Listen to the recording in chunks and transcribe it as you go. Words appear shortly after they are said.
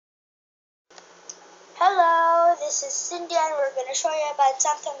Hello, this is Cindy and we're going to show you about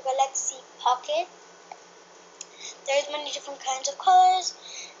Samsung Galaxy Pocket. There's many different kinds of colors.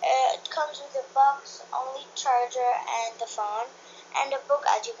 It comes with a box, only charger and the phone, and a book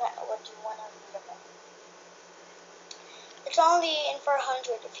as you can what you want to read about. It's only in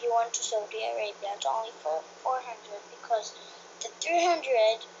 400 if you want to Saudi Arabia. It's only for 400 because the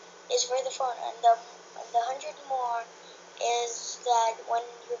 300 is for the phone and the 100 more is that when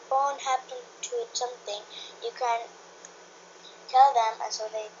your phone happens to hit something, you can tell them and so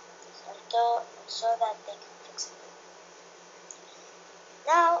that they can fix it.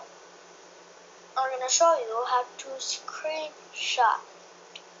 Now I'm going to show you how to screenshot.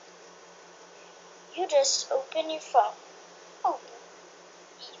 You just open your phone.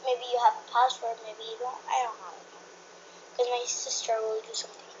 Maybe you have a password, maybe you don't. I don't have it because my sister will do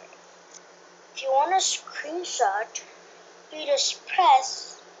something for it. If you want a screenshot, you just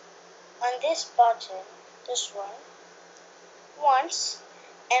press on this button, this one, once,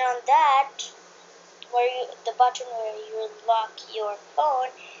 and on that, the button where you lock your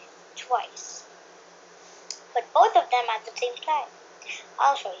phone, twice. But both of them at the same time.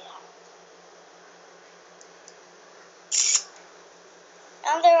 I'll show you how.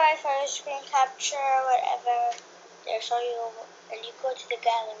 On the right for your screen capture, whatever, they'll show you, and you go to the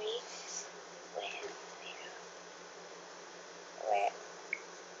gallery.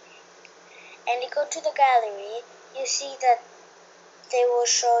 And you go to the gallery, you see that they will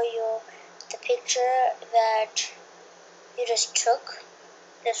show you the picture that you just took,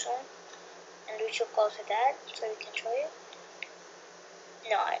 this one, and we should go to that so we can show you.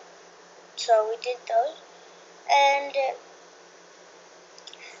 So we did those, and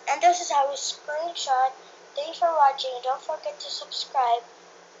this is how we screenshot. Thanks for watching. Don't forget to subscribe.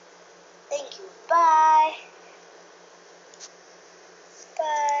 Thank you. Bye.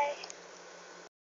 Bye.